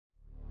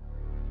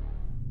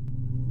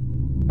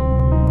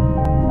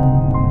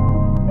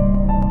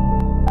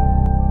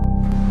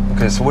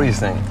so what do you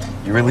think?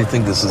 You really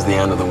think this is the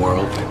end of the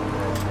world?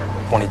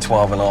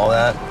 2012 and all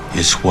that?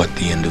 Is what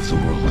the end of the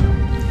world?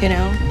 You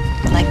know,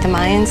 like the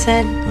Mayans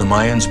said? The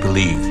Mayans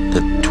believed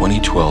that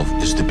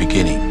 2012 is the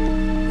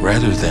beginning,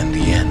 rather than the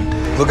end.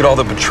 Look at all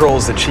the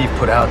patrols the chief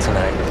put out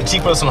tonight. The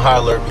chief put us on high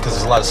alert because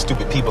there's a lot of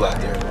stupid people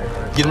out there.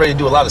 Getting ready to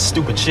do a lot of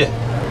stupid shit.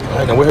 All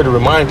right, and we're here to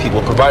remind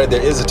people, provided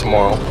there is a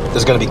tomorrow,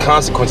 there's going to be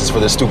consequences for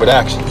their stupid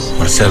actions.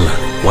 Marcella,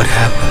 what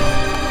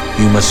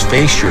happened? You must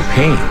face your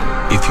pain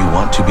if you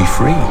want to be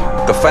free.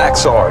 The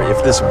facts are,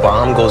 if this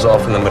bomb goes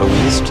off in the Middle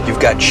East, you've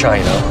got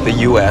China, the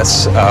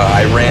US,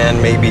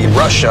 Iran, maybe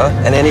Russia,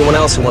 and anyone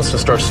else who wants to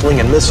start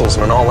slinging missiles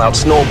in an all-out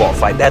snowball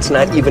fight. That's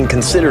not even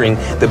considering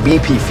the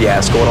BP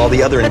fiasco and all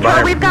the other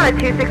environments. We've got a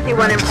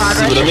 261 in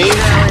progress. See what I mean?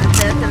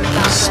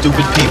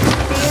 Stupid people.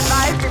 Be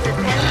advised, it's a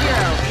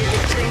 10-0. Use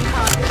extreme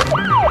caution.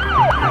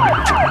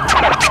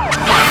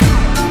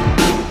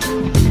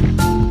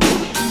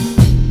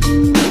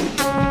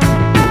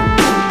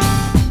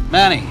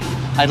 Manny,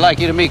 I'd like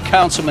you to meet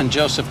Councilman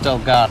Joseph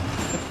Delgado.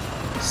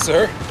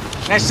 Sir?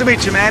 Nice to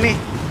meet you, Manny.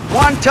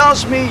 Juan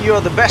tells me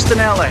you're the best in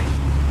LA. I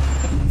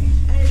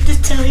have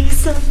to tell you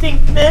something,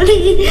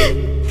 Manny.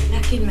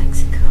 Back in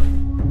Mexico,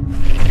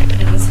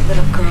 when I was a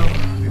little girl.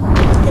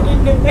 I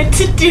didn't know what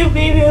to do,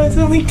 baby. I was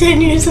only 10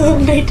 years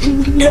old and I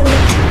didn't know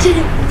what to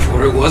do.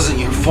 For it wasn't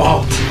your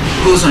fault.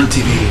 Who's on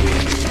TV?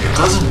 Your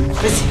cousin?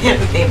 It was him,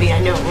 baby. I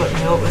know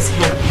it was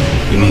him.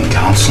 You mean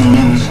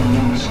Councilman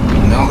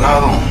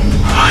Delgado?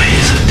 Oh,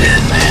 he's a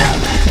dead man.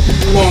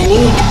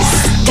 Manny,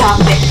 stop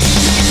it.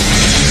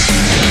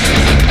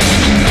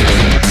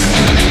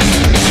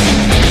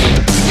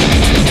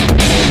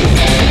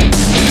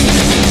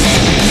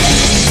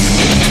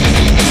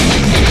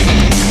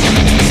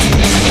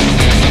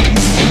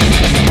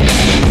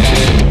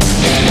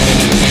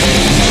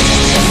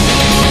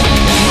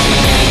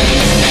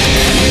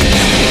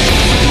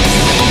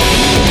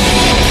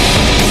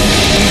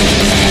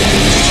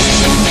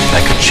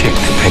 Like a chick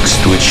that peeks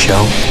through its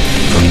shell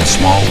from the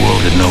small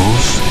world it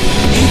knows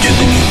into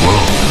the new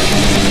world.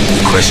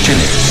 The question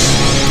is,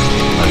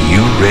 are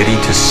you ready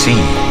to see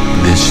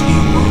this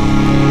new world?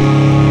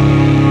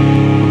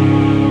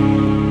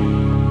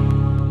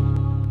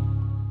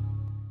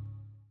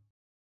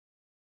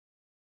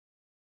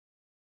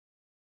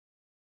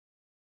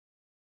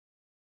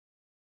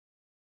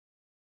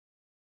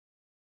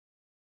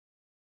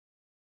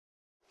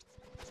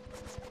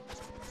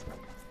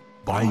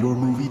 Buy your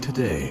movie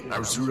today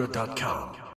at Arzura.com.